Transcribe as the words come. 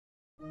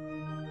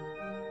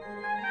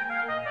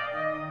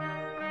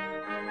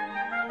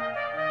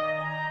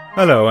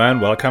Hello and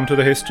welcome to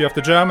the History of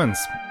the Germans,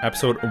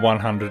 episode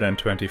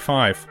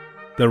 125,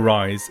 The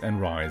Rise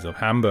of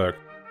Hamburg.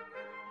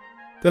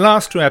 The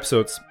last two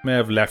episodes may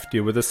have left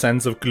you with a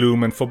sense of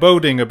gloom and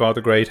foreboding about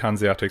the great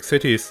Hanseatic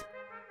cities.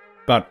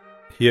 But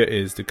here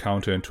is the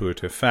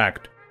counterintuitive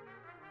fact.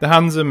 The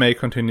Hanse may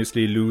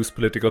continuously lose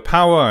political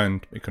power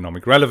and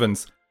economic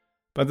relevance,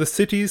 but the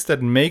cities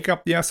that make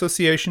up the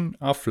association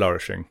are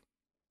flourishing.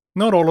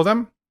 Not all of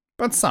them,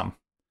 but some.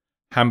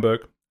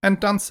 Hamburg and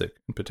Danzig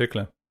in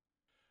particular.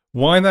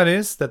 Why that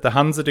is that the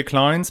Hanse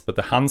declines but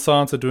the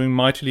Hansards are doing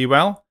mightily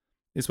well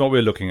is what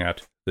we're looking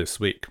at this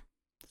week.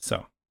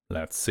 So,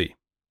 let's see.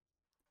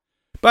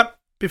 But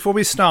before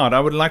we start, I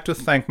would like to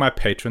thank my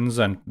patrons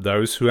and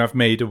those who have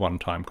made a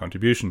one-time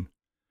contribution.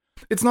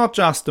 It's not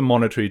just the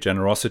monetary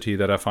generosity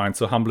that I find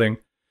so humbling,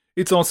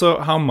 it's also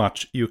how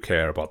much you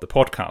care about the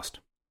podcast.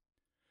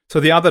 So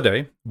the other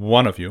day,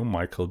 one of you,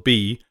 Michael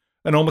B.,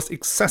 an almost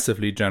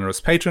excessively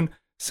generous patron,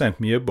 sent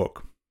me a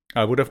book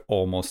I would have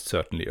almost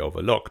certainly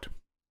overlooked.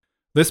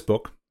 This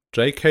book,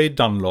 J.K.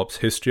 Dunlop's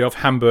History of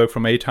Hamburg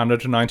from 800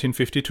 to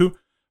 1952,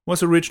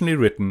 was originally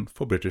written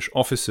for British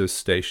officers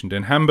stationed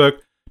in Hamburg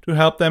to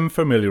help them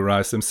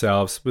familiarize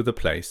themselves with the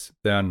place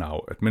they are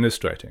now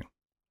administrating.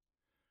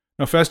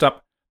 Now first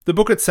up, the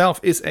book itself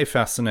is a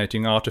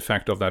fascinating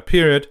artifact of that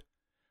period,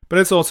 but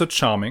it's also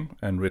charming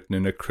and written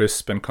in a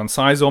crisp and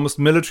concise, almost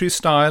military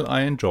style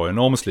I enjoy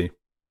enormously.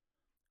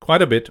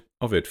 Quite a bit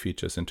of it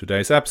features in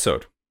today's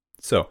episode.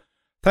 So,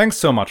 thanks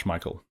so much,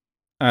 Michael.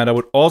 And I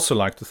would also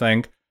like to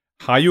thank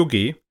Hayo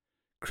G,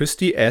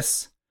 Christy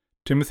S,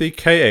 Timothy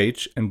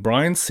KH, and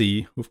Brian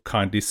C, who've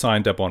kindly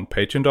signed up on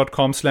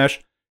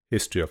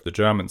patreon.com/History of the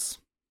Germans.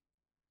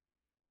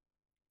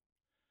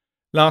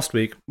 Last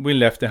week, we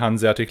left the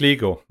Hanseatic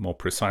League, or more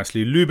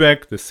precisely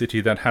Lübeck, the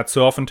city that had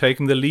so often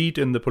taken the lead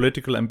in the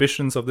political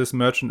ambitions of this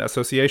merchant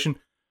association,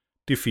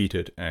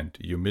 defeated and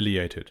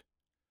humiliated.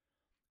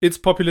 Its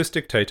populist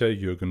dictator,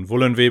 Jürgen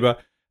Wollenweber,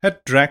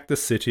 had dragged the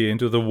city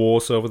into the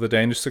wars over the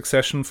Danish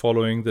succession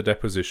following the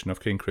deposition of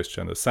King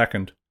Christian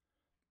II.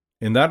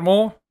 In that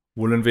war,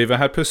 Wollenweber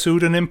had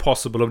pursued an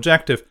impossible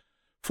objective,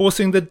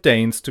 forcing the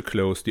Danes to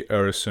close the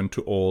Øresund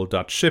to all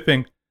Dutch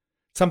shipping,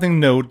 something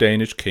no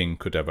Danish king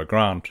could ever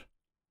grant.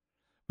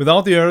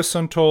 Without the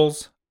Øresund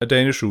tolls, a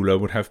Danish ruler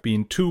would have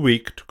been too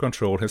weak to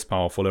control his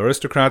powerful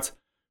aristocrats,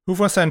 who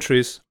for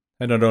centuries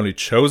had not only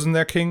chosen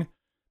their king,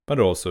 but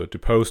also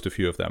deposed a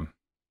few of them.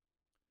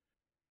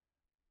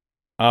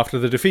 After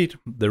the defeat,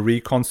 the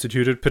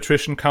reconstituted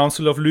Patrician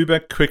Council of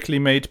Lübeck quickly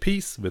made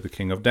peace with the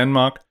King of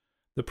Denmark,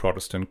 the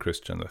Protestant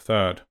Christian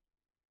III.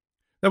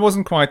 That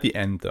wasn't quite the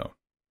end, though.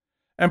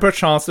 Emperor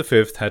Charles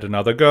V had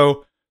another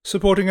go,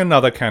 supporting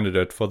another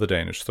candidate for the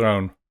Danish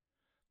throne.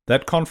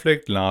 That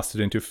conflict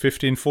lasted into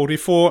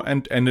 1544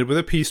 and ended with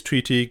a peace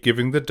treaty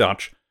giving the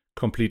Dutch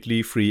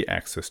completely free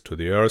access to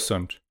the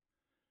Øresund.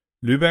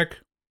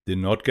 Lübeck did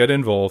not get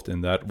involved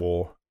in that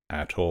war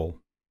at all.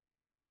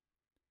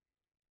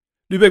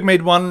 Lübeck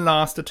made one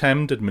last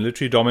attempt at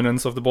military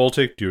dominance of the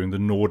Baltic during the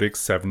Nordic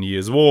 7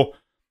 Years' War.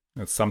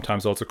 It's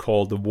sometimes also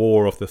called the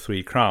War of the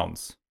Three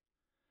Crowns.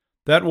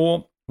 That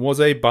war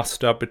was a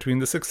bust-up between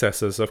the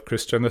successors of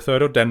Christian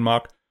III of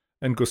Denmark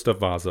and Gustav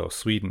Vasa of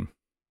Sweden.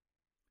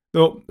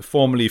 Though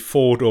formally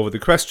fought over the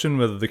question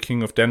whether the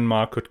King of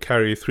Denmark could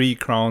carry 3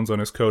 crowns on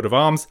his coat of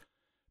arms,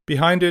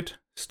 behind it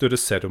stood a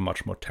set of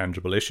much more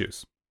tangible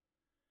issues.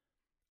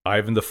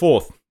 Ivan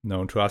IV,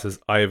 known to us as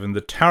Ivan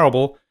the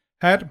Terrible,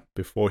 had,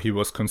 before he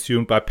was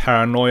consumed by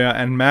paranoia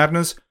and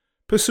madness,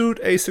 pursued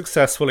a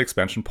successful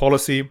expansion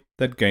policy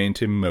that gained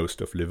him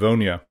most of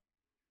Livonia.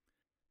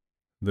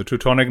 The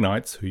Teutonic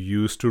Knights, who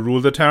used to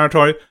rule the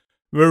territory,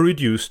 were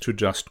reduced to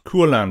just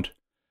Kurland,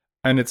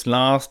 and its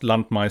last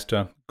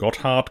Landmeister,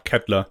 Gotthard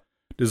Kettler,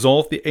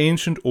 dissolved the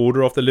ancient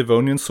order of the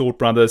Livonian Sword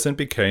Brothers and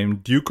became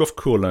Duke of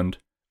Kurland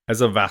as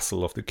a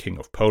vassal of the King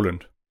of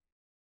Poland.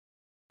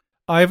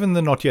 Ivan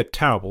the Not Yet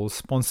Terrible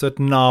sponsored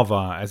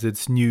Narva as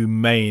its new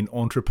main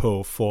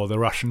entrepot for the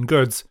Russian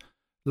goods,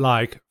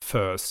 like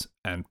furs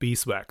and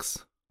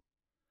beeswax.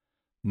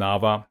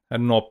 Narva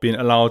had not been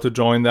allowed to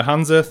join the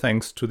Hanse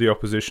thanks to the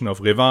opposition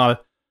of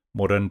Reval,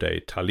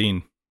 modern-day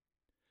Tallinn.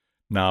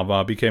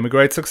 Narva became a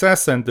great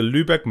success and the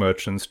Lübeck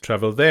merchants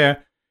travelled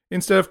there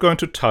instead of going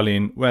to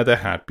Tallinn, where they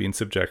had been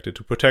subjected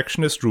to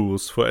protectionist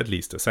rules for at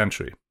least a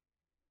century.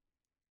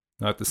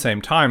 At the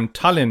same time,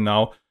 Tallinn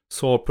now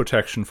sought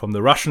protection from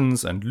the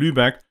Russians and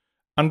Lübeck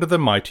under the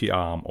mighty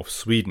arm of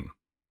Sweden.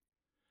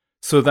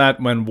 So that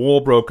when war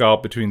broke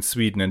out between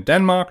Sweden and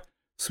Denmark,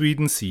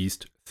 Sweden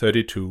seized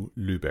 32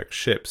 Lübeck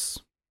ships.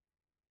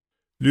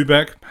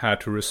 Lübeck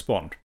had to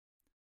respond.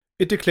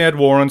 It declared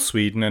war on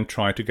Sweden and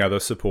tried to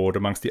gather support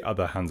amongst the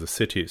other Hanse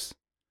cities.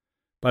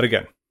 But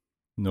again,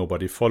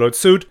 nobody followed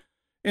suit,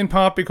 in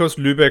part because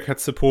Lübeck had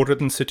supported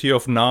the city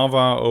of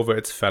Narva over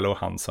its fellow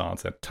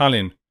Hansards at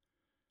Tallinn.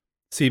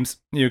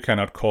 Seems you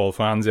cannot call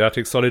for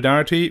Hanseatic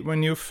solidarity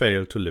when you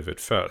fail to live it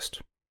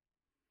first.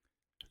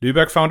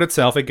 Lübeck found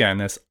itself again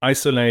as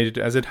isolated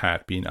as it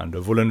had been under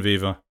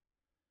Wollenweber.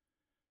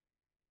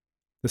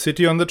 The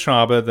city on the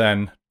Trabe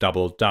then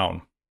doubled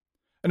down.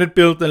 and it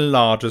built the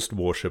largest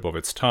warship of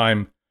its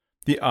time,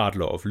 the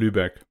Adler of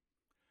Lübeck.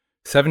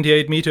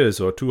 78 meters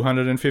or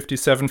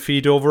 257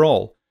 feet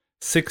overall,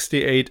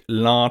 68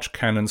 large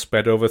cannons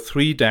spread over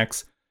 3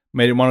 decks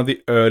made it one of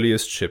the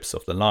earliest ships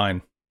of the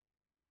line.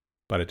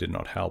 But it did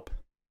not help.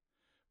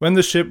 When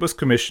the ship was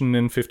commissioned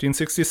in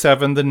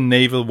 1567, the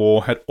naval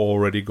war had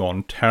already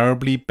gone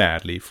terribly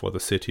badly for the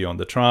city on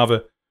the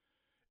Trave.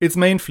 Its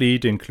main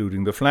fleet,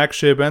 including the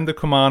flagship and the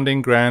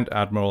commanding Grand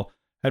Admiral,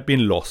 had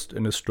been lost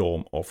in a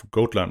storm off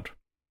Gotland.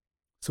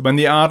 So when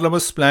the Adler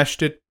was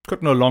splashed, it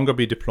could no longer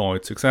be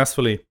deployed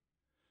successfully.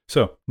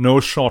 So no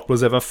shot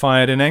was ever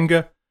fired in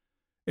anger.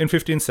 In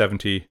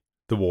 1570,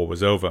 the war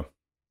was over.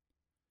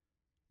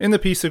 In the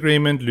peace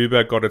agreement,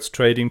 Lübeck got its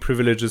trading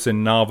privileges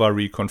in Narva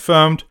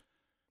reconfirmed,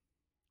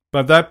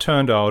 but that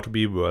turned out to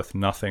be worth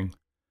nothing.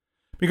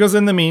 Because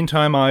in the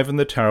meantime, Ivan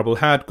the Terrible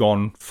had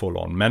gone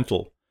full-on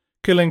mental,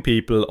 killing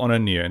people on a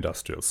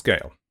near-industrial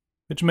scale,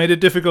 which made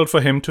it difficult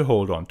for him to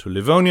hold on to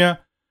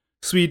Livonia.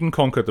 Sweden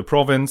conquered the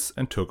province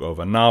and took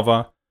over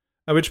Narva,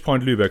 at which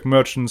point Lübeck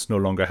merchants no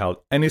longer held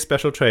any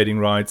special trading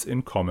rights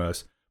in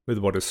commerce with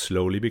what is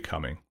slowly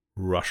becoming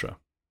Russia.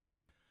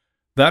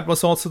 That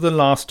was also the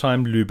last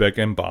time Lübeck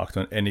embarked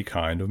on any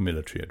kind of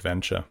military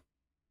adventure.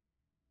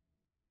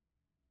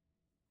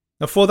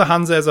 Now, for the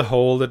Hanse as a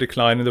whole, the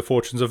decline in the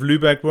fortunes of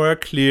Lübeck were a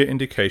clear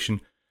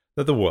indication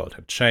that the world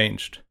had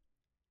changed.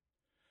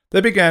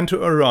 They began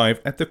to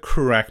arrive at the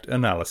correct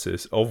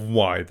analysis of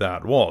why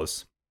that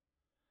was.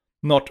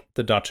 Not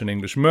the Dutch and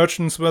English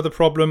merchants were the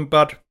problem,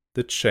 but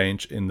the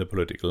change in the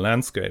political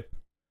landscape.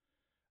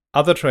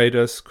 Other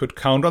traders could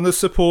count on the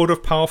support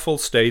of powerful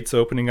states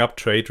opening up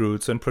trade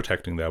routes and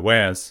protecting their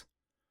wares.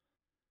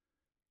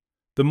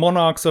 The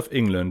monarchs of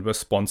England were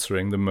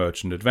sponsoring the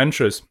merchant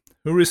adventurers,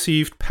 who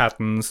received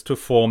patents to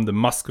form the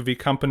Muscovy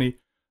Company,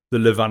 the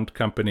Levant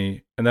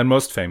Company, and then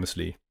most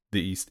famously,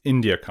 the East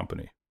India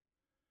Company.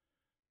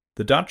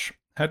 The Dutch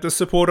had the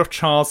support of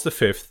Charles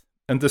V,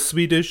 and the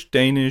Swedish,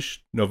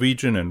 Danish,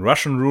 Norwegian, and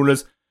Russian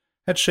rulers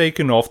had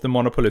shaken off the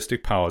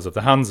monopolistic powers of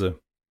the Hanse.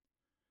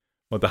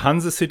 What the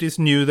Hanse cities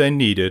knew they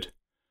needed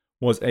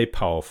was a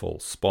powerful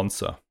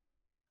sponsor.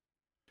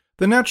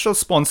 The natural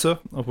sponsor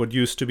of what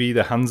used to be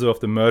the Hanse of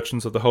the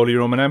merchants of the Holy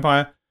Roman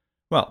Empire,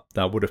 well,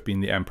 that would have been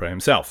the emperor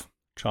himself,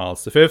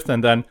 Charles V,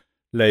 and then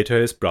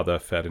later his brother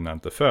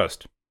Ferdinand I.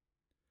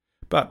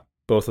 But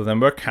both of them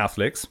were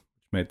Catholics,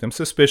 which made them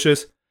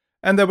suspicious,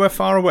 and they were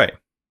far away,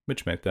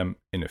 which made them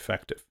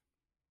ineffective.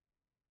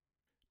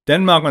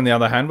 Denmark, on the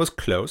other hand, was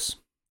close,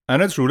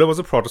 and its ruler was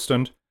a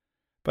Protestant,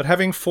 but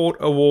having fought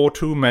a war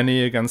too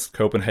many against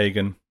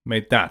Copenhagen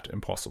made that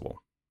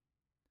impossible.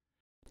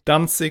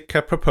 Danzig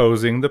kept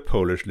proposing the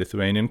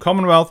Polish-Lithuanian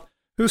Commonwealth,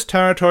 whose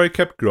territory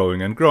kept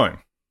growing and growing.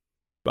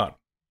 But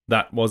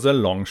that was a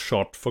long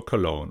shot for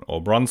Cologne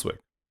or Brunswick.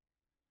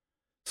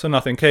 So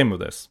nothing came of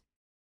this.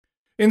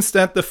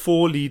 Instead, the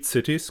 4 lead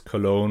cities,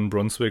 Cologne,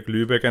 Brunswick,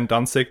 Lübeck, and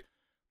Danzig,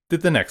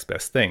 did the next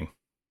best thing.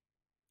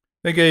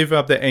 They gave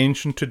up their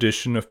ancient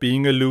tradition of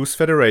being a loose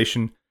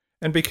federation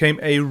and became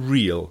a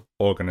real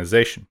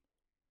organization.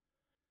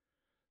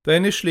 They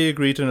initially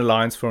agreed an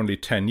alliance for only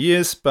 10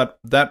 years, but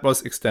that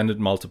was extended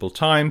multiple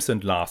times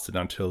and lasted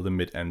until the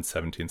mid-end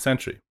 17th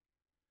century.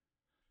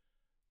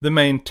 The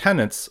main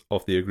tenets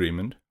of the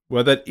agreement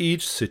were that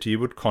each city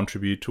would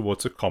contribute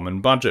towards a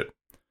common budget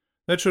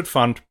that should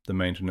fund the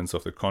maintenance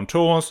of the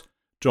contours,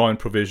 joint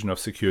provision of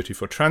security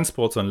for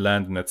transports on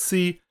land and at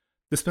sea,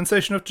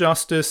 dispensation of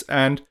justice,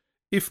 and,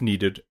 if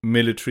needed,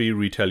 military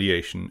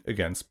retaliation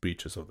against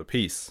breaches of the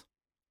peace.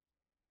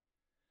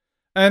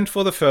 And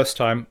for the first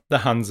time, the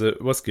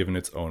Hanse was given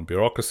its own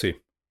bureaucracy.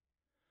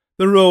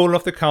 The role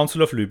of the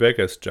Council of Lübeck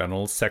as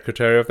General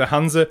Secretary of the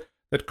Hanse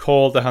that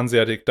called the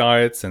Hanseatic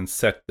Diets and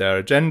set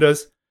their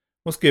agendas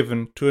was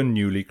given to a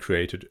newly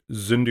created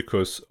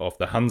Syndicus of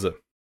the Hanse.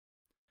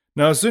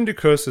 Now,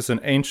 Syndicus is an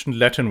ancient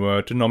Latin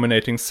word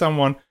denominating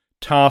someone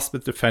tasked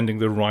with defending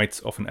the rights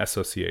of an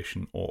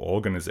association or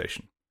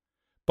organization,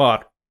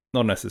 but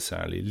not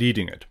necessarily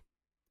leading it.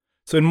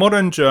 So in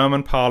modern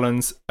German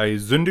parlance, a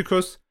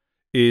Syndicus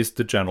is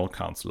the general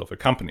council of a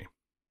company.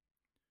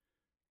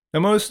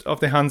 Now, most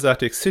of the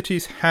Hanseatic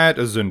cities had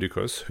a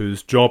Syndicus,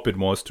 whose job it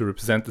was to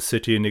represent the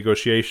city in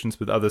negotiations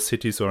with other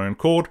cities or in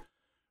court,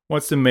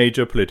 once the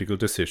major political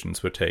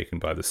decisions were taken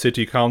by the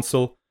city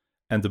council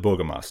and the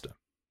Burgermeister.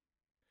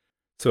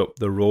 So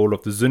the role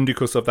of the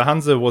Syndicus of the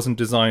Hanse wasn't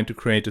designed to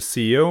create a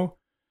CEO,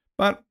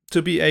 but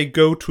to be a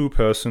go-to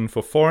person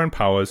for foreign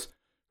powers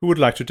who would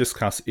like to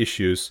discuss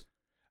issues,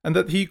 and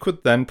that he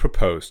could then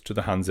propose to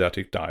the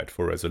Hanseatic Diet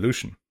for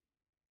resolution.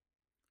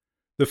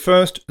 The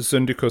first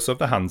Syndicus of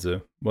the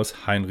Hanse was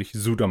Heinrich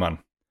Sudermann,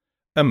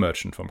 a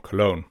merchant from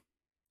Cologne.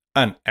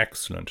 An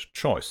excellent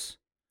choice.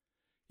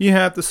 He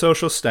had the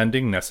social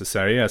standing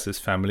necessary, as his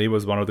family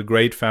was one of the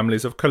great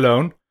families of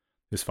Cologne.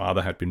 His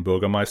father had been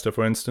Burgermeister,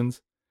 for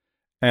instance.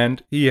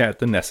 And he had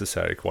the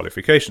necessary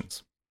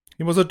qualifications.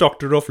 He was a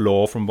doctor of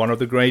law from one of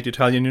the great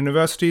Italian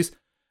universities,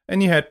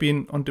 and he had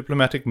been on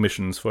diplomatic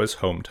missions for his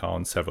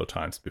hometown several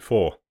times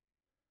before.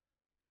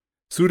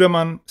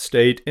 Sudermann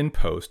stayed in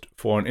post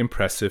for an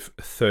impressive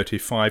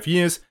 35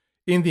 years,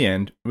 in the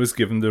end was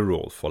given the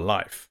role for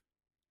life.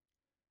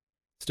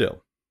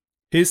 Still,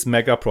 his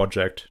mega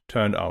project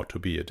turned out to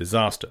be a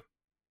disaster.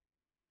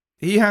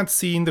 He had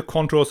seen the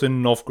contours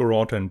in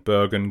Novgorod and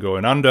Bergen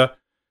going under,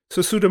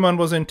 so Sudermann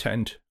was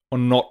intent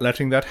on not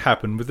letting that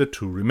happen with the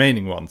two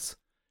remaining ones,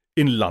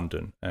 in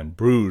London and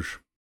Bruges.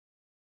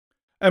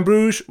 And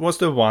Bruges was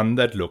the one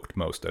that looked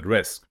most at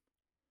risk.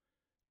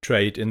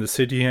 Trade in the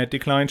city had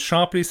declined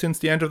sharply since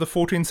the end of the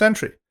 14th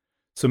century,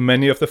 so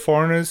many of the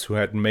foreigners who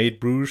had made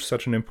Bruges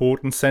such an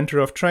important centre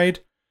of trade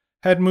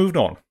had moved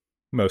on,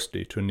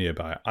 mostly to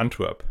nearby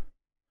Antwerp.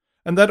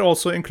 And that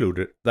also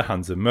included the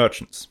Hanse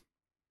merchants.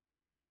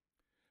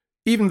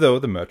 Even though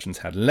the merchants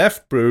had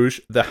left Bruges,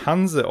 the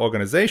Hanse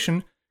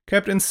organization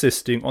kept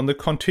insisting on the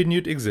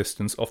continued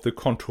existence of the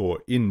contour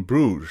in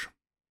Bruges.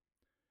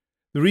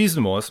 The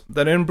reason was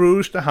that in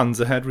Bruges the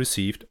Hanse had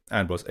received,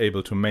 and was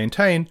able to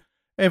maintain,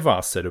 a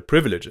vast set of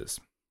privileges,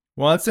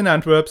 whilst in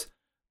Antwerp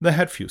they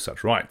had few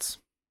such rights.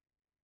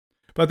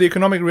 But the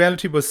economic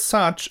reality was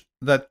such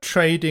that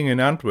trading in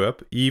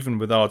Antwerp, even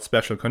without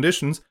special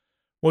conditions,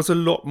 was a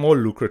lot more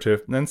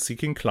lucrative than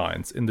seeking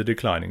clients in the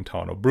declining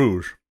town of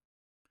Bruges.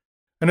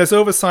 And as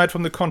oversight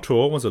from the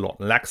contour was a lot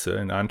laxer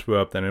in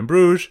Antwerp than in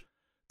Bruges,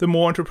 the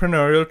more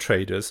entrepreneurial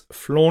traders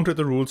flaunted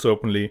the rules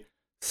openly,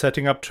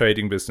 setting up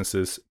trading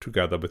businesses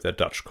together with their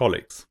Dutch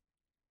colleagues.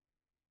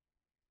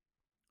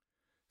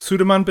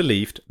 Sudermann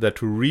believed that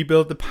to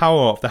rebuild the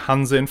power of the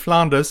Hanse in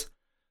Flanders,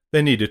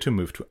 they needed to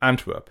move to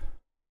Antwerp.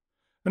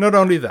 And not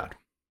only that,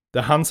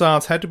 the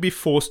Hansards had to be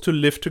forced to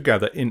live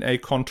together in a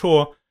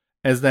contour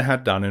as they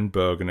had done in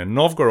Bergen and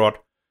Novgorod,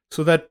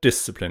 so that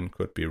discipline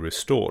could be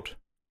restored.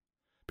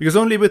 Because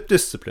only with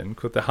discipline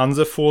could the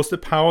Hanse force the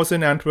powers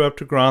in Antwerp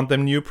to grant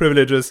them new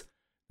privileges,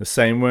 the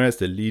same way as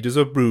the leaders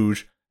of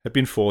Bruges had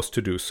been forced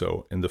to do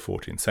so in the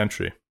 14th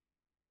century.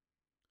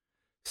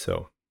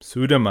 So,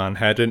 Sudermann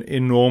had an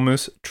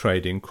enormous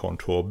trading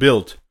contour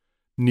built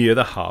near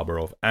the harbour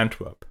of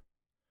Antwerp.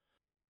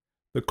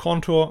 The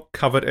contour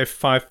covered a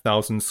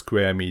 5,000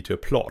 square metre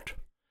plot.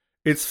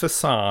 Its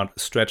facade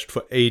stretched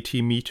for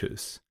 80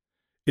 metres.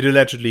 It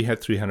allegedly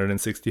had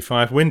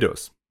 365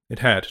 windows. It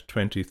had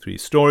 23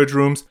 storage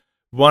rooms,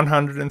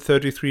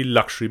 133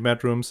 luxury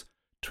bedrooms,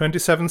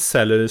 27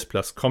 cellars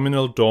plus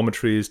communal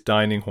dormitories,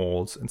 dining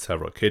halls and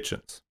several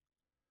kitchens.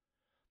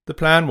 The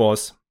plan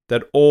was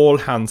that all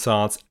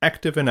Hansards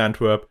active in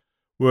Antwerp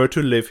were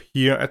to live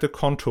here at the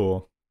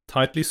contour,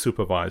 tightly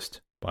supervised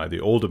by the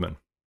alderman.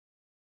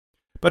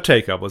 But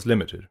take-up was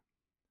limited.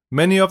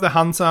 Many of the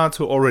Hansards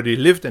who already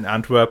lived in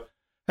Antwerp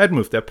had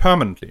moved there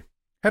permanently,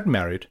 had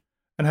married,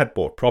 and had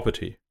bought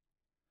property.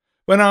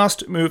 When asked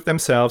to move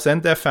themselves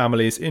and their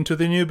families into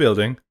the new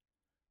building,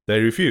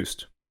 they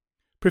refused,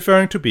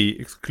 preferring to be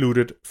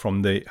excluded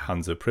from the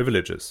Hanse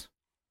privileges.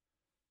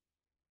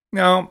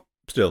 Now,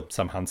 still,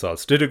 some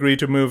Hansards did agree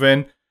to move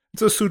in,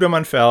 so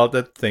Sudermann felt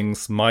that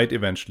things might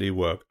eventually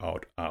work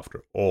out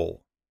after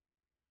all.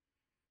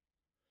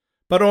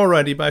 But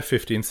already by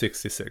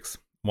 1566,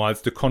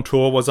 whilst the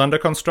contour was under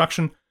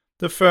construction,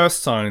 the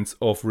first signs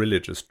of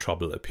religious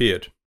trouble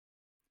appeared.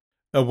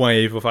 A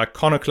wave of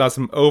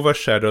iconoclasm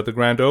overshadowed the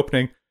grand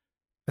opening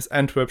as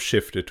Antwerp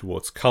shifted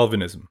towards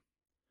Calvinism,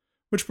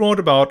 which brought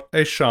about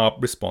a sharp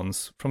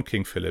response from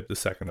King Philip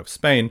II of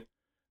Spain,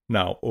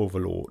 now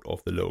overlord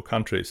of the Low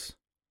Countries.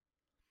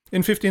 In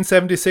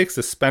 1576,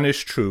 the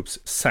Spanish troops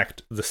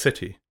sacked the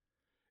city.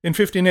 In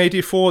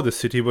 1584, the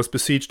city was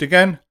besieged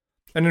again,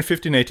 and in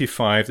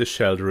 1585, the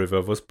Schelde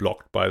River was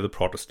blocked by the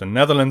Protestant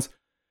Netherlands,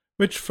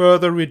 which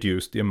further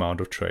reduced the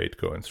amount of trade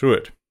going through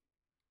it.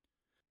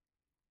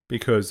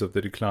 Because of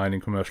the decline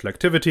in commercial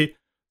activity,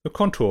 the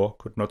contour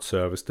could not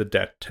service the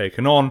debt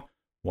taken on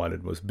while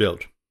it was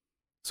built.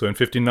 So in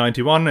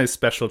 1591, a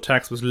special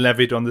tax was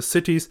levied on the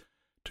cities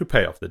to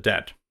pay off the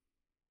debt.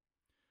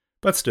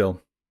 But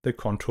still, the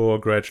contour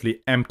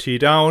gradually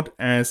emptied out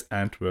as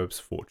Antwerp's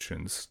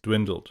fortunes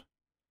dwindled.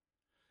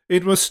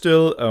 It was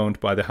still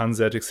owned by the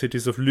Hanseatic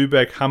cities of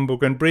Lübeck,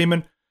 Hamburg and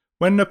Bremen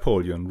when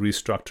Napoleon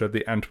restructured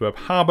the Antwerp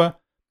harbour,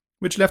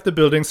 which left the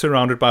building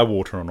surrounded by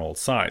water on all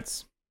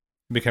sides.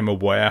 It became a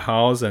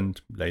warehouse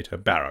and later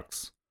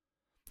barracks.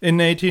 In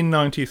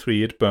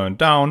 1893 it burned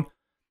down,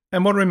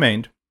 and what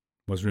remained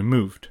was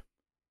removed.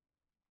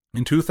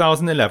 In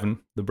 2011,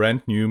 the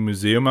brand new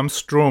Museum am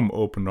Stroom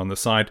opened on the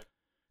site,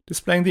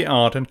 displaying the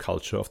art and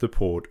culture of the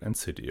port and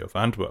city of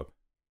Antwerp.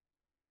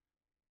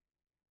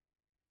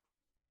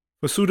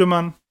 For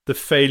Sudermann, the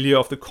failure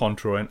of the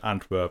contour in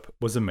Antwerp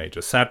was a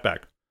major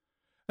setback,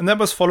 and that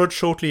was followed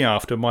shortly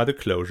after by the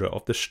closure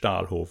of the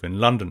Stahlhof in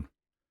London.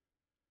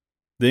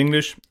 The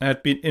English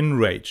had been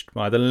enraged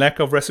by the lack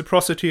of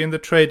reciprocity in the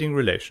trading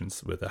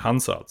relations with the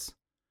Hansards.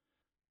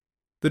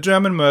 The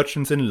German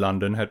merchants in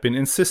London had been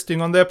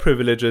insisting on their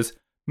privileges,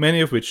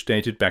 many of which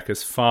dated back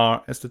as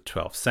far as the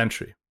 12th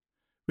century,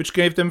 which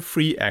gave them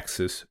free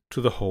access to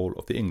the whole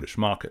of the English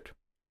market.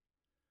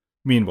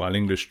 Meanwhile,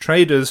 English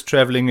traders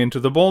travelling into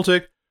the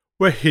Baltic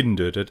were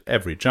hindered at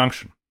every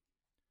junction.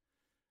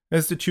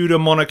 As the Tudor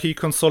monarchy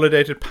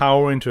consolidated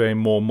power into a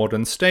more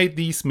modern state,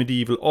 these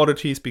medieval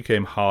oddities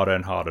became harder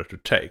and harder to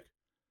take.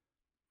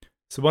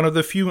 So one of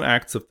the few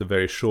acts of the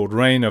very short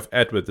reign of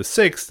Edward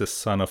VI, the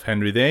son of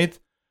Henry VIII,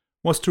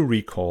 was to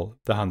recall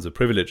the Hanse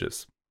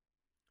privileges.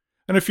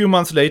 And a few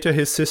months later,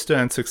 his sister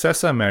and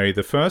successor, Mary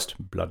I,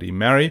 Bloody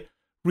Mary,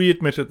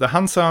 readmitted the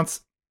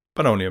Hansards,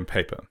 but only on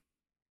paper.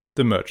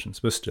 The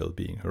merchants were still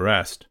being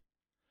harassed.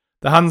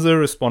 The Hanse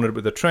responded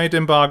with a trade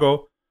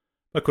embargo,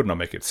 but could not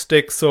make it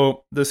stick,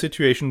 so the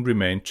situation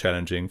remained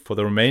challenging for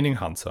the remaining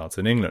Hansards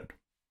in England.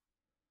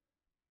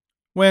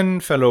 When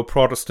fellow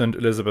Protestant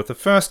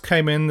Elizabeth I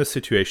came in, the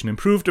situation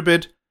improved a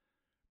bit,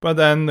 but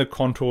then the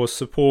Contour's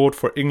support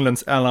for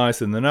England's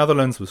allies in the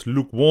Netherlands was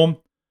lukewarm,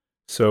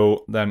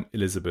 so then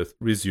Elizabeth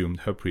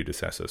resumed her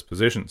predecessor's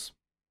positions.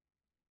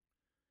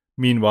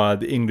 Meanwhile,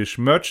 the English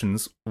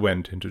merchants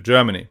went into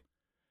Germany.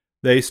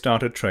 They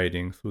started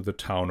trading through the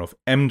town of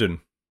Emden,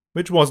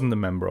 which wasn't a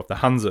member of the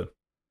Hanse.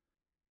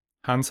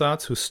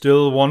 Hansards who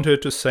still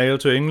wanted to sail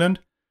to England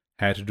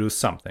had to do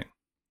something.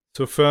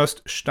 So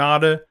first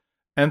Stade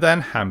and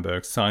then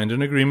Hamburg signed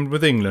an agreement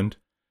with England,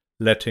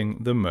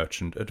 letting the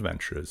merchant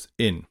adventurers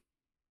in.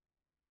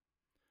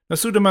 Now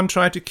Sudermann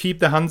tried to keep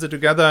the Hanse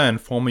together and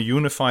form a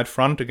unified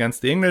front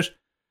against the English,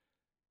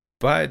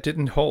 but it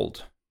didn't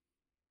hold.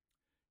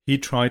 He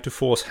tried to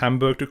force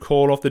Hamburg to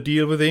call off the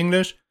deal with the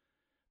English,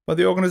 but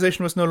the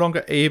organization was no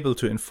longer able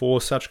to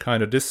enforce such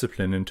kind of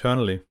discipline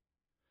internally.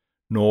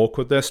 Nor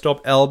could they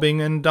stop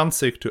Elbing and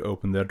Danzig to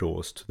open their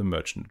doors to the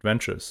merchant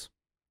adventurers.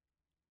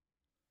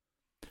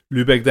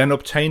 Lübeck then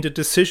obtained a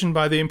decision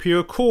by the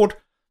imperial court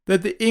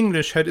that the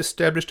English had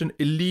established an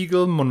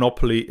illegal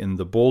monopoly in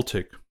the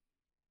Baltic.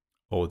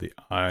 Oh, the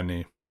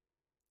irony.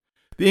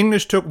 The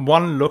English took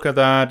one look at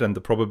that and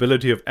the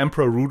probability of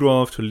Emperor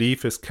Rudolf to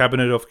leave his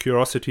cabinet of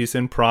curiosities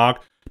in Prague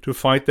to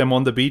fight them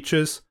on the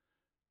beaches,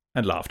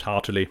 and laughed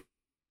heartily.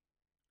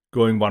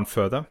 Going one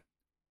further,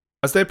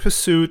 as they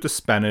pursued the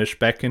Spanish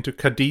back into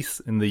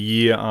Cadiz in the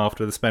year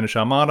after the Spanish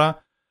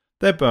Armada,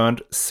 they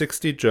burned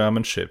 60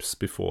 German ships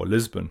before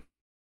Lisbon.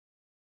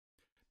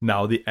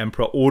 Now the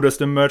emperor orders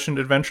the merchant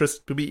adventurers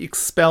to be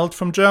expelled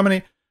from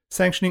Germany,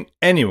 sanctioning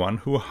anyone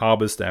who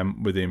harbors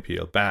them with the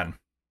imperial ban.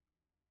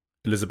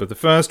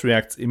 Elizabeth I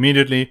reacts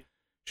immediately.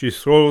 She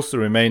throws the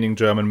remaining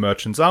German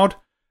merchants out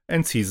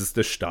and seizes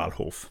the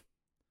Stahlhof.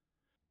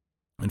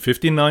 In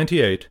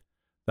 1598,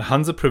 the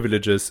Hanse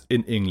privileges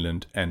in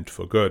England end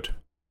for good.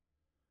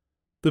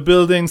 The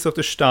buildings of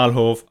the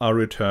Stahlhof are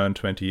returned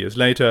 20 years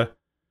later,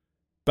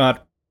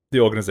 but the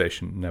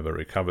organization never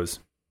recovers.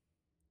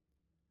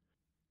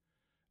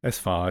 As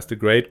far as the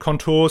great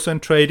contours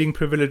and trading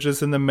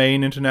privileges in the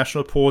main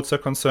international ports are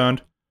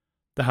concerned,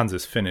 the Hanse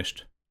is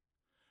finished.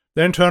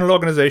 Their internal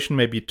organization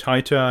may be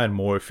tighter and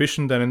more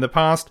efficient than in the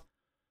past,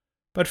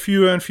 but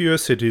fewer and fewer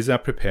cities are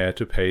prepared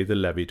to pay the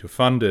levy to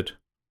fund it.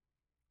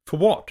 For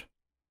what?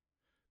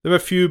 There were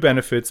few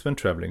benefits when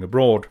traveling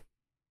abroad.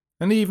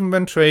 And even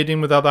when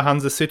trading with other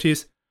Hanse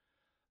cities,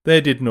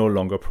 they did no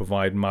longer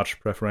provide much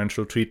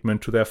preferential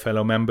treatment to their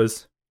fellow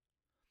members.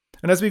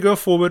 And as we go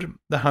forward,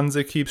 the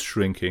Hanse keeps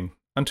shrinking,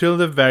 until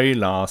the very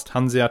last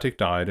Hanseatic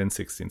died in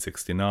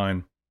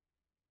 1669.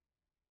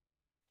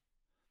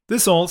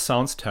 This all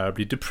sounds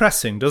terribly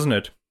depressing, doesn't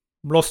it?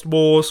 Lost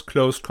wars,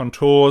 closed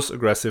contours,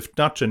 aggressive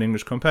Dutch and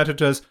English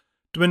competitors,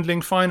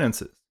 dwindling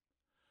finances.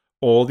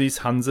 All these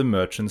Hanse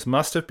merchants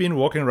must have been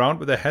walking around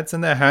with their heads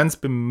in their hands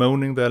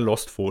bemoaning their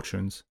lost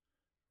fortunes.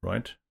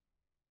 Right?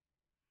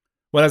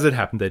 Well, as it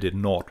happened, they did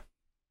not.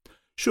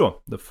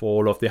 Sure, the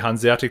fall of the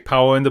Hanseatic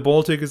power in the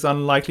Baltic is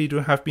unlikely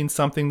to have been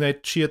something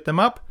that cheered them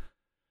up,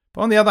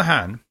 but on the other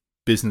hand,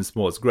 business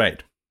was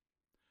great.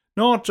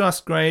 Not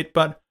just great,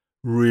 but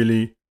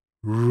really,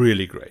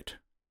 really great.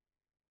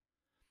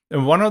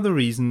 And one of the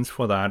reasons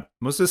for that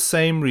was the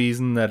same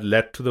reason that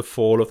led to the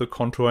fall of the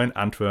Kontor in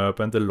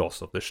Antwerp and the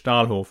loss of the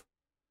Stahlhof.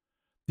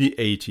 The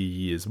 80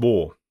 Years'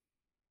 War.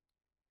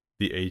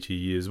 The 80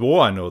 Years'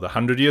 War, I know the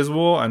 100 Years'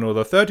 War, I know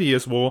the 30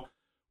 Years' War.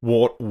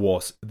 What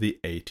was the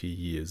 80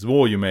 Years'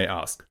 War, you may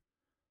ask?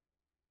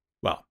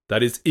 Well,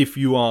 that is if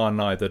you are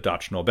neither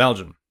Dutch nor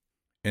Belgian.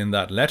 In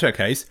that latter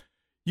case,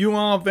 you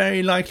are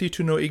very likely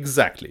to know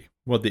exactly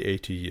what the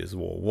 80 Years'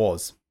 War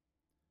was.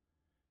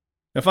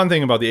 The fun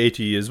thing about the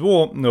 80 Years'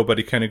 War,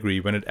 nobody can agree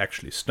when it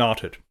actually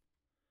started.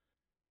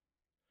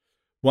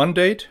 One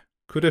date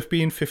could have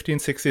been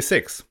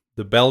 1566,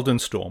 the Belden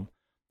Storm,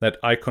 that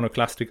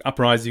iconoclastic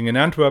uprising in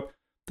Antwerp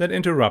that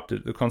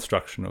interrupted the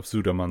construction of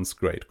Sudermann's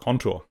Great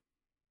Contour.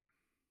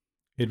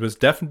 It was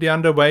definitely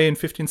underway in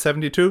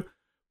 1572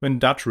 when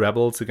Dutch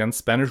rebels against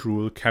Spanish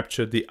rule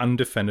captured the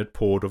undefended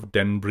port of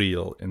Den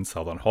Briel in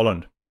southern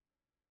Holland.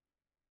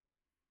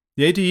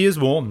 The 80 Years'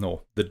 War,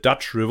 no, the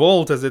Dutch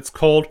Revolt as it's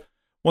called,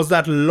 was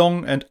that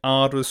long and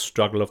arduous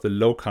struggle of the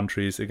Low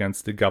Countries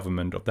against the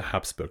government of the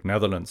Habsburg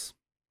Netherlands.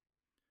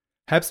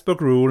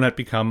 Habsburg rule had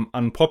become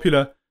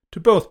unpopular to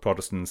both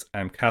Protestants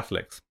and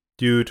Catholics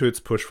due to its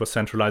push for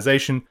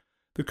centralization,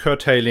 the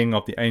curtailing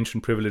of the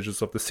ancient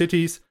privileges of the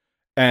cities,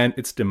 and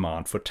its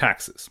demand for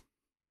taxes.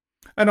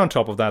 And on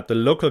top of that, the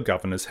local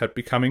governors had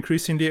become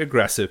increasingly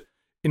aggressive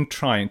in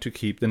trying to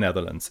keep the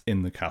Netherlands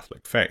in the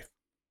Catholic faith.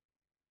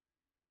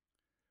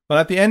 But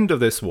at the end of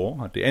this war,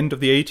 at the end of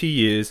the 80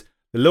 years,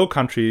 the Low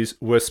Countries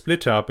were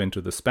split up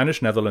into the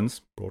Spanish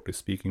Netherlands, broadly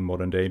speaking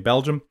modern-day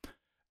Belgium,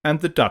 and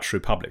the Dutch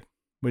Republic,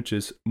 which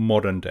is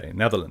modern-day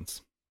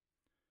Netherlands.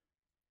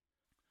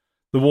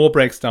 The war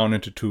breaks down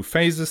into two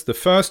phases. The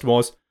first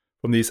was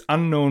from these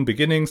unknown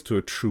beginnings to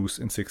a truce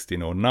in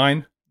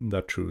 1609.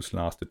 That truce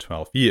lasted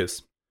 12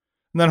 years.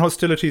 And then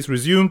hostilities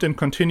resumed and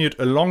continued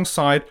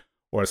alongside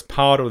or as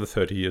part of the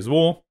 30 Years'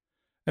 War,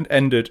 and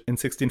ended in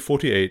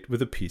 1648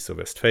 with the Peace of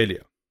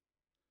Westphalia.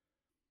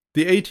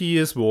 The 80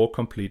 Years' War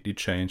completely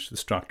changed the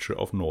structure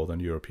of Northern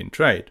European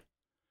trade.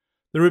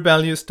 The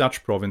rebellious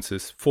Dutch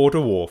provinces fought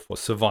a war for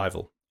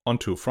survival on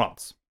two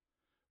fronts.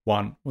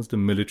 One was the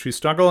military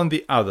struggle and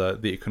the other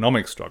the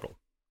economic struggle.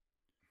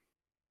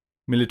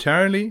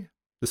 Militarily,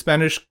 the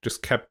Spanish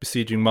just kept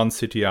besieging one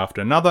city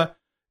after another.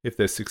 If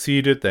they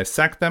succeeded, they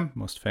sacked them,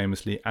 most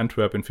famously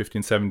Antwerp in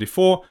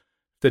 1574.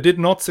 If they did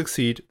not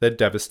succeed, they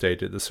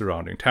devastated the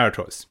surrounding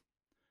territories.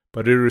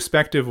 But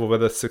irrespective of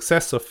whether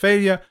success or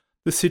failure,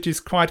 the cities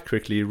quite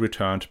quickly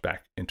returned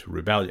back into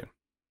rebellion.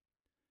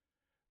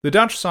 The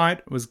Dutch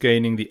side was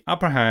gaining the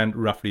upper hand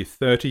roughly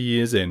 30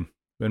 years in,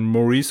 when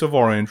Maurice of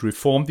Orange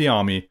reformed the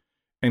army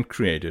and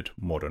created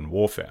modern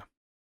warfare.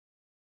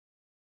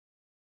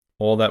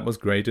 All that was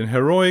great and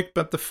heroic,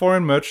 but the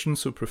foreign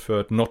merchants who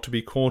preferred not to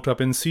be caught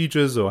up in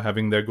sieges or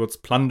having their goods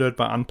plundered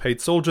by unpaid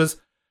soldiers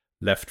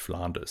left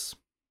Flanders.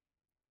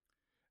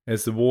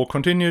 As the war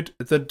continued,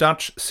 the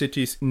Dutch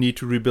cities need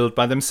to rebuild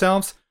by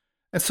themselves,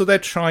 and so they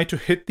tried to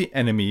hit the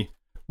enemy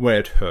where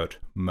it hurt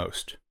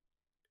most,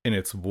 in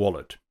its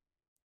wallet.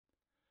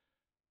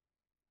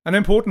 An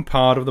important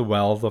part of the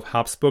wealth of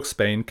Habsburg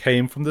Spain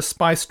came from the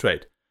spice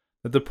trade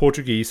that the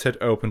Portuguese had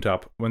opened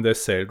up when they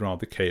sailed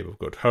round the Cape of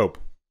Good Hope.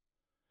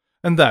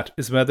 And that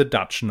is where the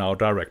Dutch now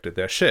directed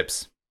their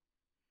ships.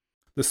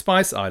 The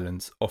Spice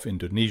Islands of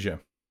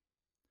Indonesia.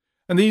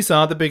 And these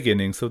are the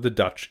beginnings of the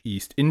Dutch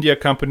East India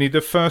Company,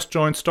 the first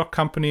joint stock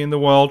company in the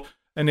world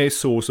and a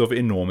source of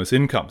enormous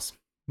incomes,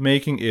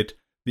 making it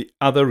the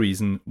other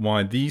reason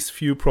why these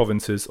few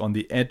provinces on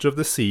the edge of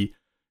the sea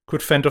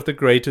could fend off the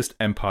greatest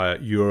empire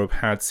Europe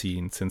had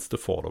seen since the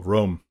fall of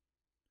Rome.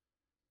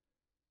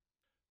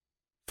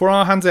 For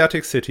our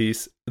Hanseatic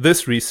cities,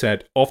 this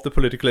reset of the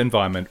political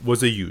environment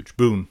was a huge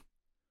boon.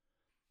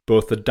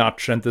 Both the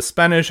Dutch and the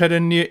Spanish had a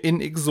near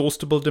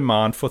inexhaustible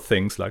demand for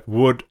things like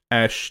wood,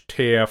 ash,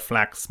 tear,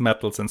 flax,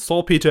 metals and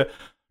saltpeter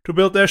to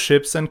build their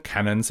ships and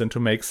cannons and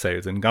to make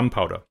sails and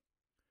gunpowder.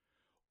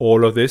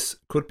 All of this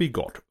could be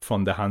got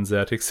from the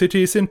Hanseatic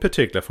cities, in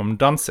particular from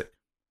Danzig.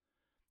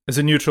 As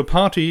a neutral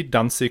party,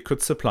 Danzig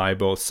could supply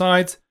both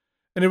sides,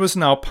 and it was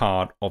now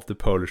part of the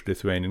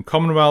Polish-Lithuanian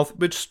Commonwealth,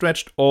 which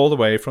stretched all the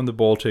way from the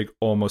Baltic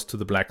almost to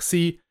the Black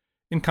Sea,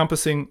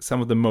 encompassing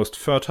some of the most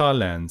fertile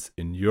lands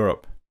in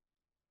Europe.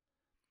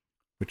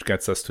 Which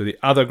gets us to the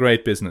other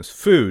great business,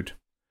 food.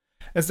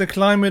 As the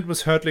climate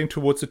was hurtling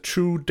towards the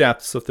true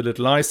depths of the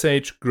Little Ice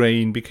Age,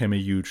 grain became a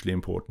hugely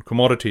important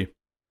commodity.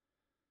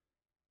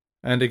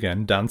 And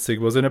again, Danzig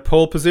was in a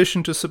pole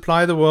position to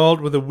supply the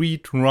world with the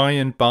wheat, rye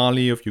and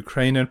barley of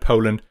Ukraine and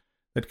Poland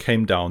that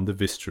came down the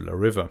Vistula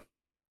River.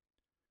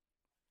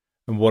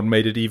 And what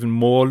made it even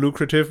more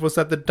lucrative was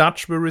that the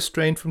Dutch were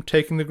restrained from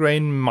taking the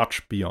grain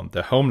much beyond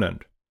their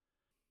homeland.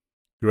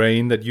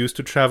 Grain that used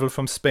to travel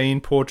from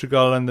Spain,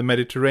 Portugal and the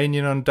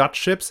Mediterranean on Dutch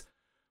ships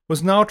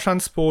was now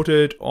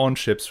transported on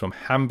ships from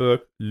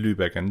Hamburg,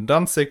 Lübeck and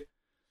Danzig,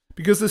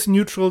 because as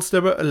neutrals they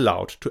were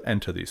allowed to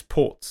enter these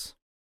ports.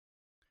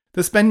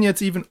 The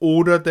Spaniards even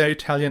ordered their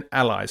Italian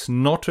allies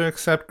not to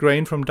accept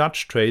grain from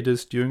Dutch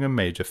traders during a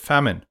major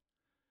famine,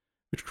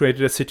 which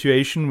created a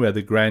situation where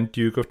the Grand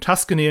Duke of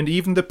Tuscany and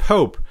even the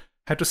Pope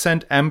had to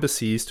send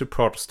embassies to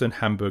Protestant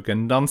Hamburg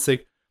and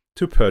Danzig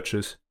to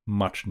purchase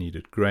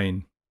much-needed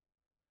grain.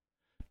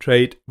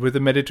 Trade with the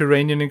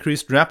Mediterranean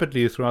increased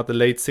rapidly throughout the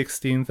late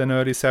 16th and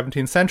early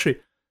 17th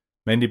century,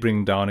 mainly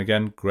bringing down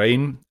again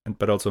grain,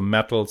 but also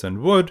metals and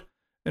wood,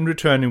 and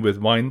returning with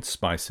wine,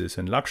 spices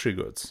and luxury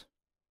goods.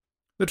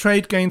 The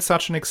trade gained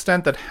such an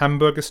extent that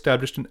Hamburg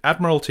established an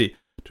admiralty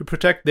to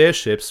protect their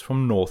ships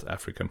from North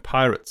African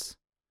pirates.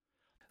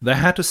 They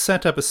had to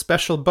set up a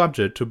special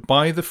budget to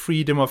buy the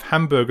freedom of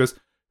Hamburgers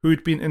who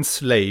had been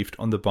enslaved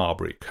on the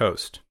Barbary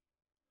coast.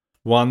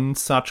 One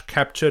such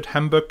captured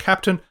Hamburg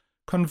captain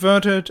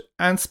converted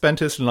and spent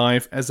his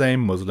life as a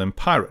Muslim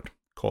pirate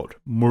called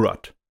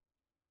Murat.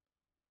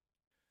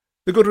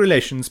 The good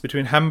relations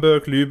between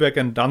Hamburg, Lübeck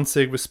and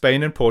Danzig with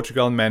Spain and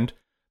Portugal meant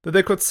that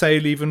they could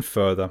sail even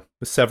further,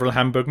 with several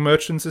Hamburg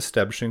merchants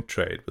establishing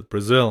trade with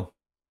Brazil.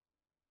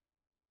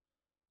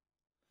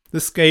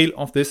 The scale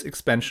of this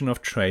expansion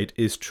of trade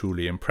is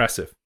truly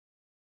impressive.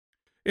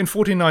 In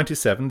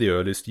 1497, the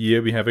earliest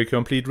year we have a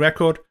complete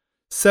record,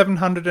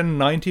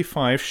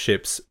 795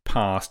 ships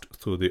passed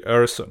through the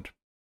Öresund.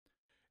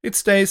 It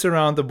stays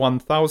around the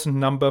 1,000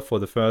 number for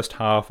the first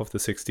half of the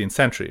 16th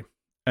century,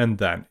 and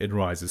then it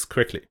rises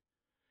quickly.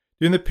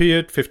 During the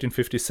period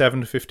 1557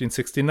 to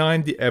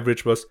 1569, the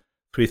average was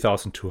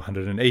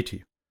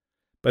 3,280.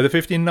 By the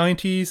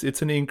 1590s,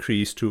 it's an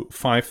increase to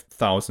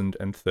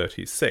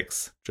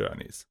 5,036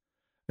 journeys.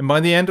 And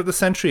by the end of the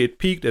century, it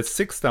peaked at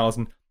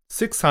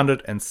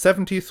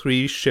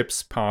 6,673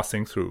 ships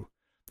passing through.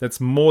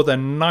 That's more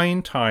than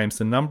 9 times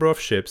the number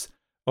of ships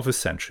of a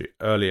century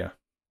earlier.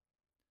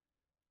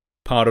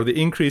 Part of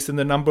the increase in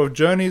the number of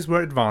journeys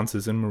were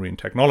advances in marine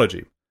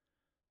technology.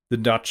 The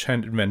Dutch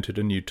had invented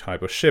a new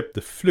type of ship,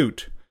 the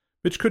Vloot,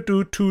 which could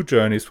do 2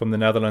 journeys from the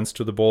Netherlands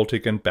to the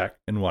Baltic and back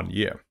in 1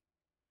 year.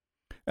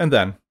 And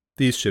then,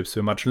 these ships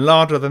were much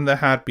larger than they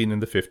had been in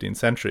the 15th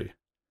century.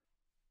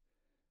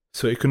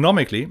 So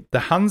economically, the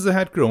Hanse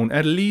had grown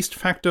at least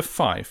factor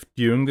 5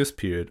 during this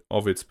period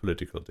of its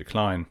political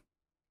decline.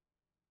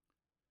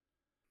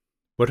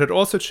 What had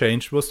also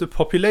changed was the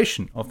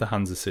population of the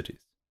Hanse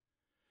cities.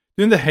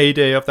 During the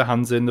heyday of the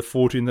Hanse in the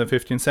 14th and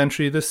 15th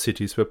century, the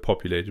cities were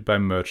populated by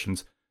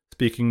merchants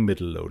speaking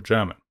Middle Low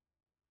German.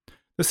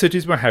 The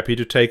cities were happy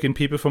to take in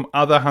people from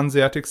other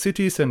Hanseatic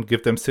cities and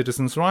give them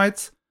citizens'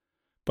 rights,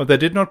 but they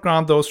did not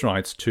grant those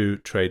rights to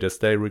traders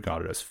they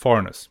regarded as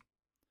foreigners.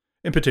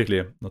 In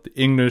particular, not the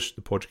English,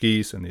 the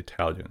Portuguese, and the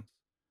Italians.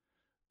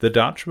 The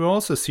Dutch were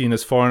also seen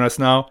as foreigners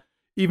now,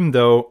 even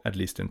though, at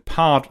least in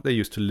part, they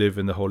used to live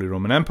in the Holy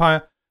Roman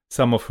Empire,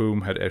 some of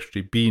whom had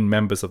actually been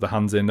members of the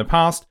Hanse in the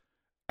past,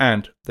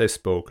 and they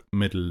spoke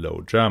Middle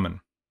Low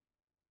German.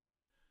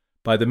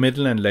 By the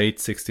middle and late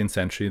 16th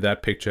century,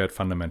 that picture had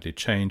fundamentally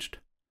changed.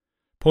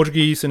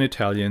 Portuguese and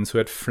Italians who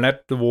had fled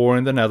the war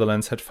in the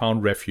Netherlands had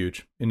found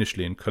refuge,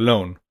 initially in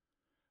Cologne.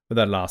 But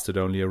that lasted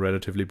only a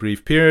relatively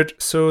brief period,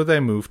 so they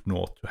moved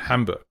north to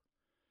Hamburg,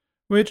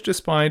 which,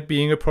 despite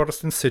being a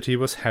Protestant city,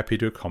 was happy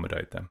to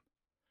accommodate them.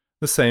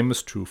 The same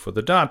was true for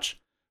the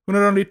Dutch, who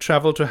not only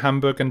travelled to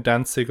Hamburg and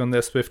Danzig on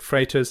their swift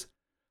freighters,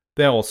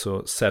 they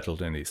also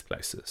settled in these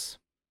places.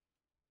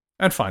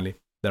 And finally,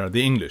 there are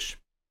the English.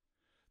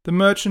 The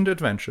merchant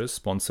adventurers,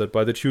 sponsored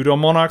by the Tudor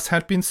monarchs,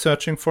 had been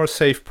searching for a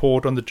safe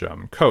port on the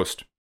German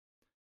coast.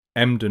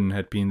 Emden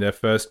had been their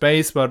first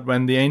base, but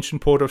when the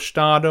ancient port of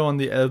Stade on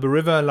the Elbe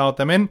River allowed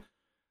them in,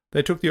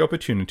 they took the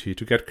opportunity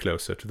to get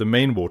closer to the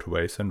main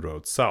waterways and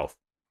roads south.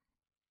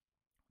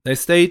 They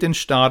stayed in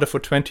Stade for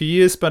 20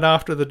 years, but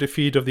after the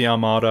defeat of the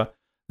Armada,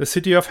 the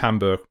city of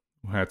Hamburg,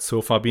 who had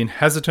so far been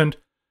hesitant,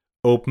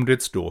 opened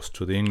its doors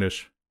to the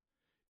English,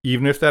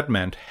 even if that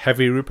meant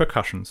heavy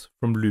repercussions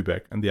from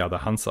Lübeck and the other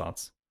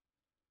Hansards.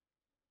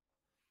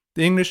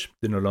 The English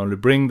did not only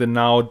bring the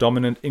now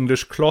dominant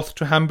English cloth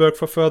to Hamburg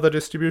for further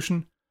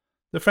distribution,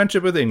 the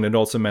friendship with England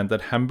also meant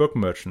that Hamburg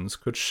merchants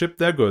could ship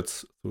their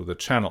goods through the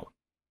Channel,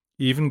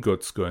 even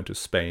goods going to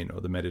Spain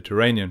or the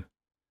Mediterranean.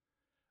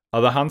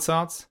 Other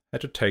Hansards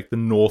had to take the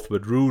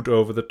northward route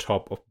over the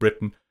top of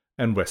Britain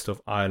and west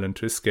of Ireland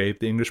to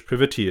escape the English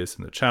privateers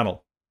in the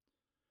Channel.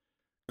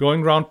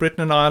 Going round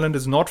Britain and Ireland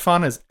is not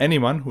fun, as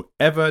anyone who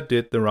ever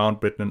did the round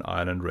Britain and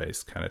Ireland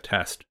race can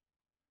attest.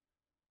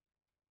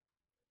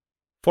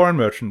 Foreign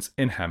merchants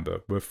in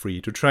Hamburg were free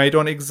to trade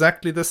on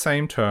exactly the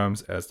same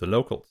terms as the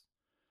locals.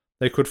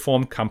 They could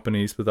form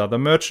companies with other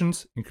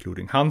merchants,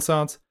 including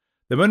Hansards.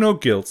 There were no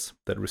guilds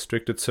that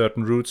restricted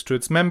certain routes to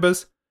its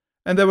members,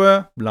 and they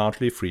were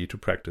largely free to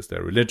practice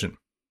their religion.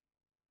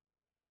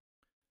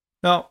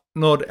 Now,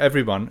 not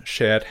everyone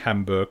shared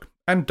Hamburg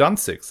and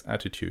Danzig's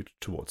attitude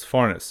towards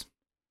foreigners.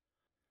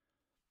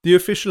 The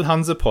official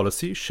Hanse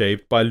policy,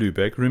 shaped by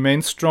Lübeck,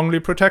 remained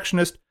strongly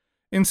protectionist,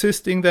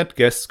 insisting that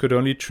guests could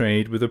only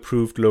trade with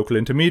approved local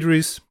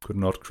intermediaries, could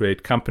not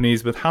create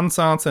companies with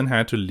Hansards, and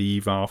had to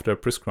leave after a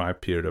prescribed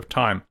period of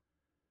time.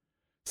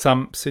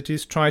 Some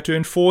cities tried to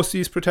enforce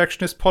these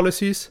protectionist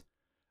policies.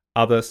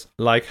 Others,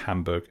 like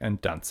Hamburg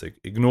and Danzig,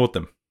 ignored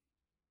them.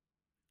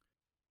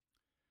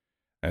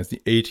 As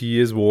the 80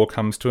 Years' War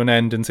comes to an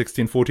end in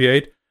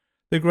 1648,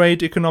 the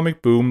great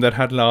economic boom that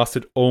had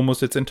lasted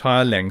almost its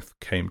entire length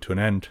came to an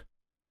end.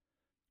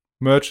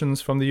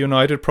 Merchants from the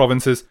United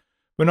Provinces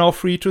were now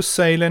free to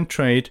sail and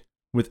trade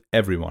with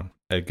everyone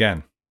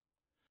again.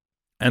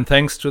 And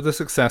thanks to the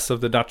success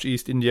of the Dutch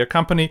East India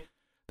Company,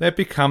 they had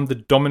become the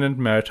dominant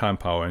maritime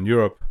power in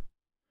Europe.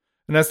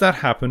 And as that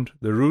happened,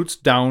 the routes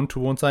down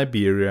towards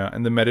Iberia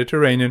and the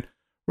Mediterranean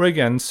were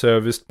again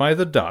serviced by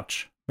the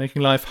Dutch,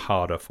 making life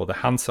harder for the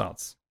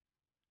Hansards.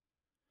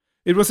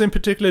 It was in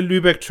particular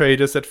Lübeck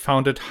traders that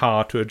found it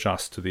hard to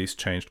adjust to these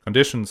changed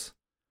conditions.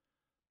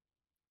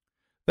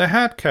 They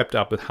had kept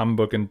up with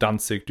Hamburg and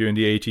Danzig during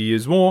the 80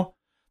 Years' War.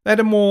 They had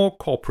a more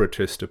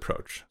corporatist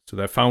approach, so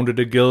they founded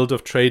a guild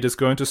of traders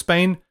going to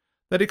Spain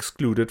that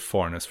excluded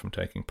foreigners from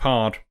taking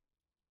part.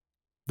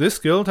 This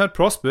guild had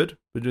prospered,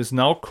 but is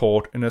now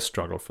caught in a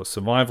struggle for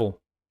survival.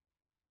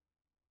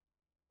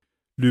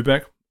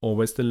 Lübeck,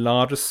 always the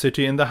largest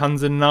city in the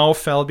Hanse, now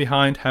fell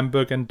behind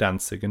Hamburg and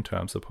Danzig in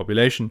terms of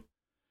population.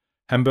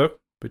 Hamburg,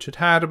 which had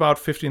had about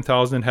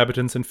 15,000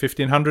 inhabitants in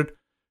 1500,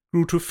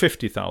 grew to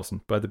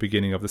 50,000 by the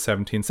beginning of the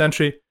 17th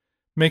century,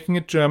 making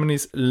it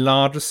Germany's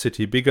largest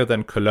city, bigger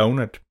than Cologne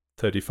at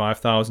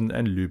 35,000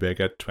 and Lübeck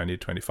at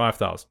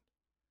 25,000.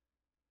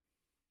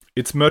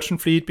 Its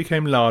merchant fleet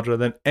became larger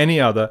than any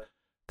other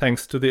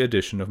thanks to the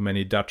addition of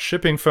many Dutch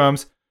shipping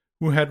firms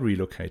who had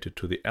relocated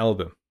to the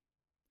Elbe.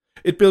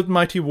 It built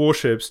mighty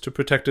warships to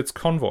protect its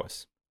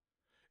convoys.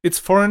 Its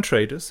foreign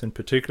traders, in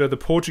particular the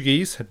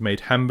Portuguese, had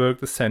made Hamburg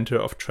the center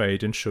of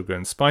trade in sugar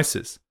and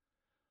spices.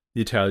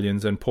 The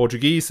Italians and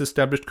Portuguese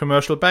established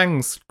commercial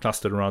banks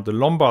clustered around the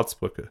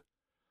Lombardsbrücke.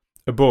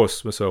 A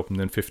bourse was opened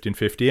in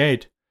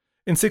 1558.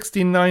 In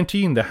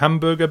 1619, the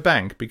Hamburger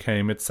Bank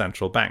became its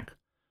central bank,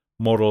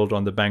 modeled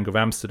on the Bank of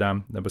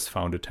Amsterdam that was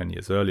founded 10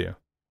 years earlier.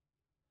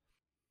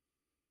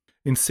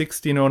 In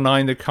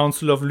 1609, the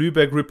Council of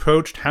Lübeck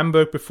reproached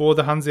Hamburg before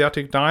the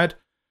Hanseatic Diet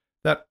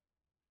that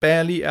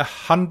barely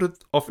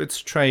 1/100th of its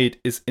trade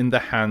is in the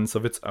hands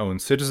of its own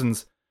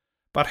citizens,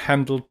 but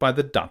handled by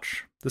the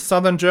Dutch, the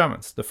Southern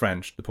Germans, the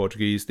French, the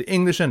Portuguese, the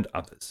English, and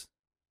others.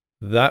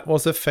 That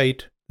was a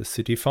fate the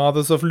city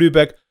fathers of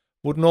Lübeck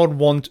would not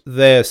want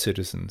their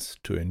citizens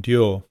to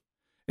endure.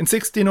 In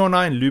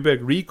 1609, Lübeck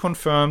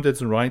reconfirmed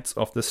its rights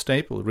of the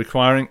staple,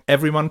 requiring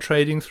everyone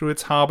trading through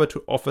its harbour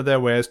to offer their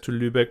wares to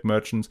Lübeck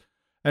merchants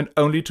and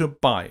only to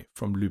buy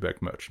from Lübeck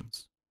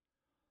merchants.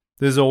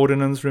 This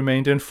ordinance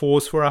remained in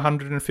force for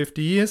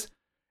 150 years,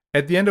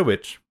 at the end of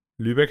which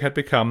Lübeck had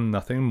become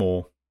nothing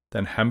more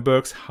than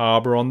Hamburg's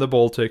harbour on the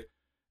Baltic,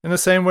 in the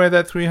same way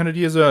that 300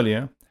 years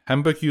earlier,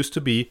 Hamburg used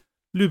to be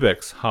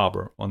Lübeck's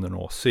harbour on the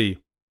North Sea.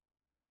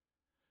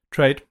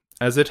 Trade,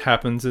 as it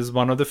happens, is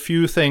one of the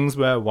few things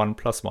where 1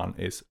 + 1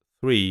 is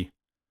 3.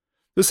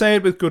 To say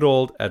it with good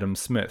old Adam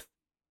Smith.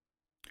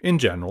 In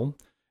general,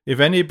 if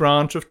any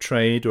branch of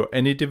trade or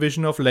any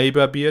division of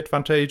labour be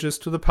advantageous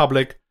to the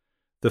public,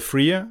 the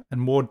freer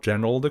and more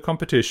general the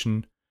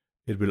competition,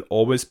 it will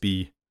always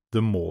be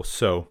the more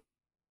so.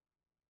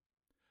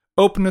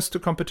 Openness to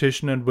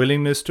competition and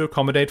willingness to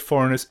accommodate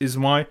foreigners is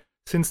why,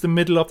 since the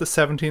middle of the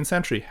 17th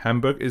century,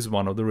 Hamburg is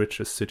one of the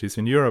richest cities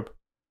in Europe.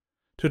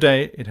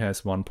 Today it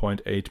has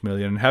 1.8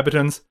 million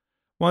inhabitants,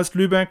 whilst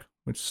Lübeck,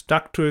 which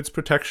stuck to its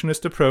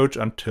protectionist approach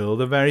until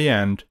the very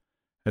end,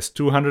 has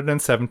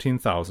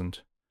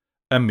 217,000,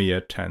 a mere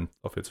tenth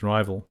of its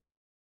rival.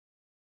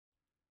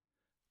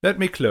 Let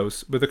me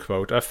close with a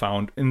quote I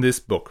found in this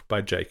book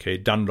by J.K.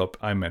 Dunlop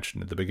I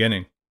mentioned at the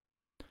beginning.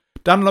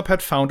 Dunlop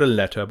had found a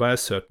letter by a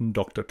certain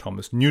Dr.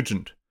 Thomas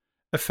Nugent,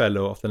 a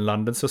fellow of the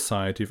London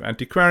Society of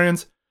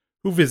Antiquarians,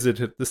 who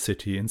visited the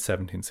city in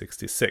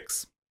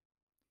 1766.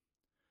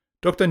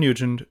 Dr.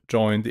 Nugent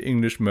joined the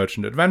English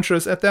merchant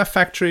adventurers at their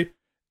factory,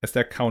 as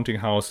their counting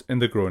house in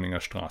the Groninger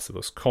Straße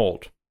was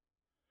called.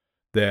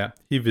 There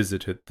he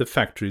visited the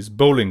factory's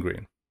bowling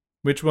green,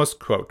 which was,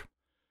 quote,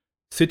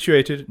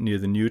 situated near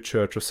the new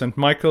church of St.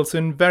 Michael's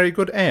in very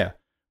good air,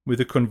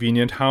 with a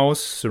convenient house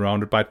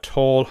surrounded by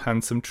tall,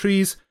 handsome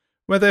trees,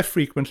 where they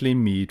frequently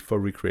meet for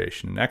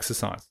recreation and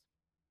exercise.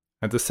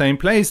 At the same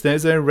place there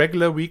is a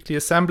regular weekly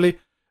assembly,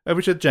 at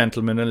which the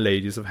gentlemen and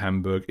ladies of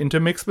Hamburg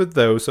intermix with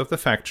those of the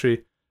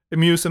factory,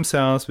 amuse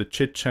themselves with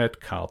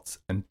chit-chat, cards,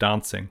 and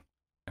dancing.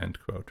 End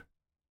quote.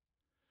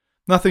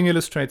 Nothing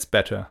illustrates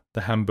better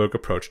the Hamburg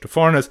approach to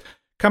foreigners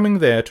coming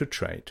there to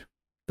trade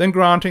than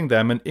granting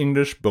them an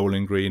English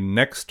bowling green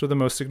next to the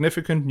most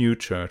significant new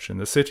church in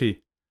the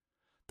city.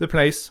 The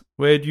place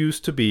where it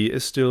used to be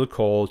is still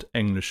called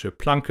Englische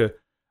Planke,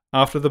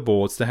 after the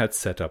boards they had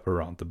set up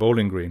around the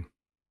bowling green.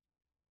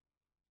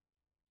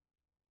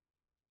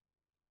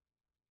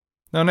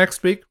 Now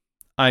next week,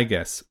 I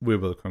guess we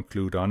will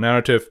conclude our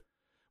narrative.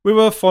 We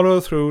will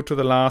follow through to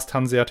the last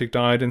Hanseatic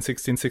Diet in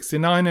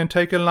 1669 and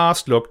take a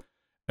last look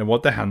at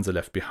what the Hanse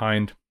left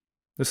behind,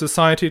 the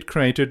society it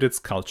created, its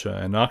culture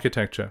and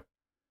architecture.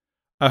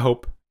 I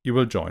hope you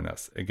will join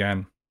us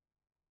again.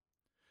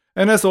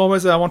 And as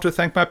always, I want to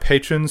thank my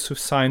patrons who've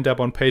signed up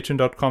on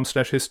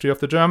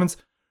patreon.com/historyofthegermans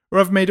or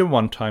have made a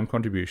one-time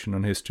contribution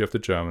on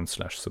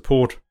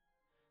historyofthegermans/support.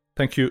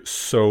 Thank you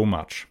so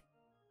much.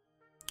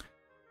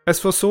 As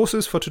for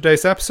sources for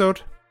today's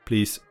episode,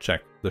 please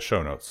check the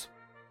show notes.